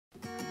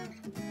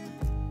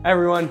Hi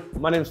everyone,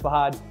 my name is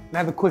Fahd, and I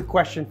have a quick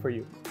question for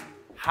you.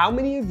 How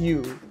many of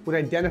you would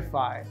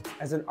identify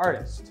as an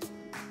artist?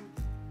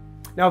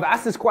 Now I've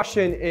asked this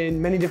question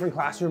in many different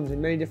classrooms, in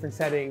many different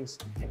settings,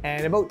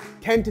 and about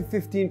 10 to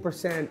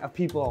 15% of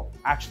people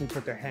actually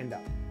put their hand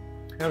up.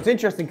 Now it's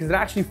interesting because it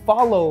actually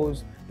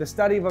follows the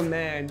study of a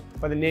man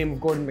by the name of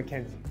Gordon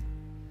MacKenzie.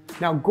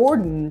 Now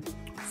Gordon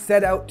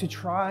set out to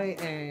try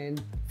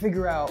and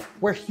figure out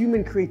where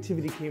human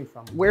creativity came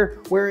from, where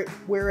it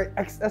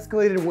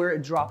escalated, where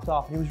it dropped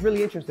off. And he was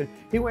really interested.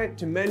 He went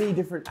to many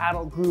different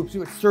adult groups,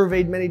 he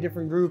surveyed many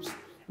different groups,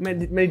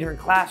 many different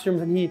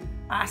classrooms, and he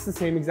asked the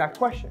same exact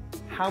question.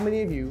 How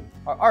many of you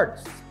are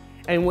artists?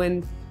 And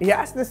when he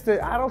asked this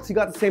to adults, he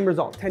got the same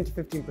result, 10 to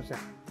 15%.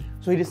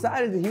 So he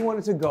decided that he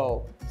wanted to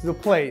go to the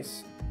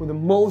place where the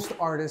most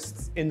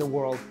artists in the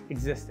world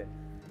existed.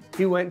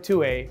 He went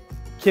to a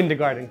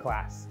kindergarten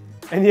class.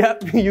 And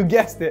yep, you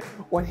guessed it,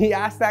 when he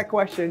asked that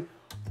question,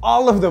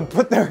 all of them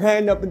put their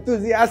hand up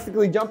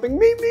enthusiastically jumping,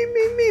 me,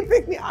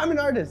 pick me, I'm an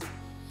artist.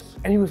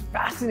 And he was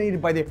fascinated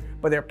by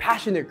their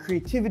passion, their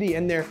creativity,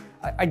 and their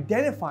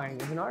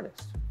identifying as an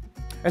artist.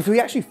 And so he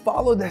actually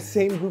followed that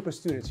same group of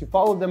students. He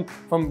followed them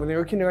from when they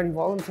were kindergarten, he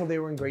followed them until they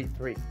were in grade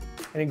 3.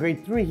 And in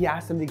grade 3, he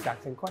asked them the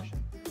exact same question.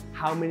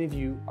 How many of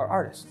you are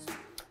artists?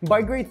 And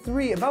by grade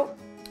 3, about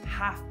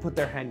half put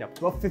their hand up,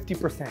 about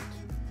 50%.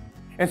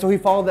 And so he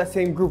followed that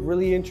same group,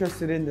 really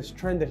interested in this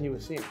trend that he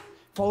was seeing.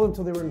 Followed them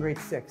until they were in grade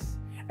 6.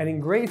 And in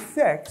grade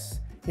 6,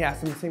 he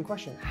asked them the same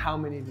question. How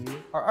many of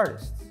you are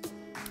artists?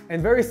 And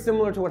very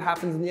similar to what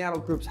happens in the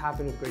adult groups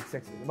happened with grade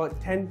 6.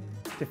 About 10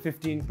 to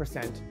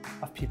 15%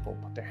 of people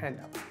put their hand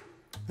up.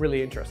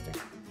 Really interesting.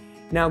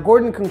 Now,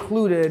 Gordon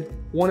concluded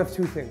one of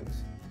two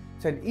things.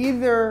 He said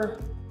either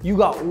you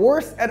got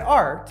worse at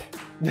art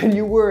than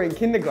you were in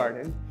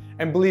kindergarten,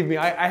 and believe me,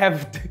 I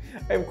have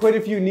quite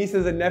a few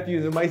nieces and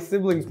nephews, and my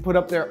siblings put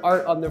up their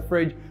art on the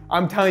fridge.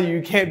 I'm telling you,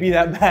 you can't be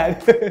that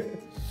bad.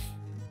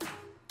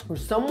 Or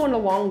someone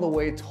along the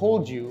way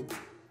told you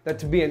that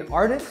to be an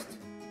artist,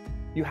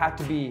 you have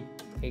to be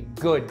a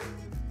good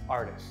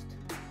artist.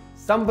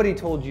 Somebody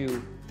told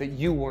you that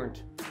you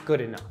weren't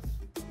good enough.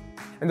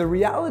 And the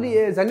reality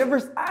is, I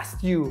never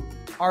asked you,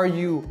 are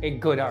you a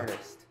good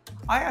artist?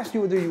 I asked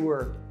you whether you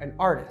were an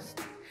artist.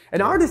 An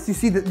artist, you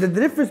see, the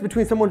difference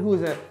between someone who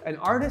is an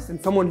artist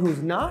and someone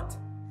who's not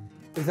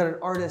is that an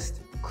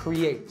artist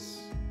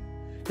creates.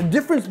 The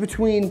difference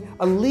between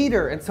a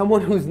leader and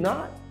someone who's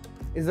not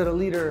is that a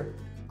leader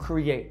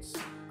creates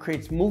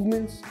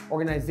movements,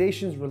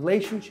 organizations,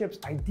 relationships,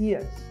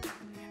 ideas.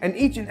 And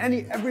each and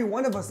every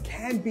one of us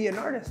can be an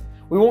artist.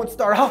 We won't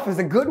start off as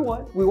a good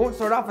one. We won't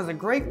start off as a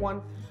great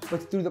one.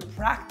 But through the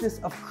practice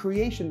of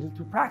creation,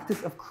 through the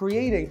practice of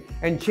creating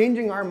and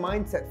changing our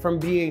mindset from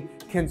being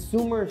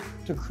consumers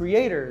to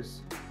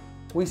creators,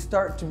 we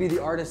start to be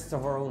the artists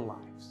of our own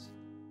lives.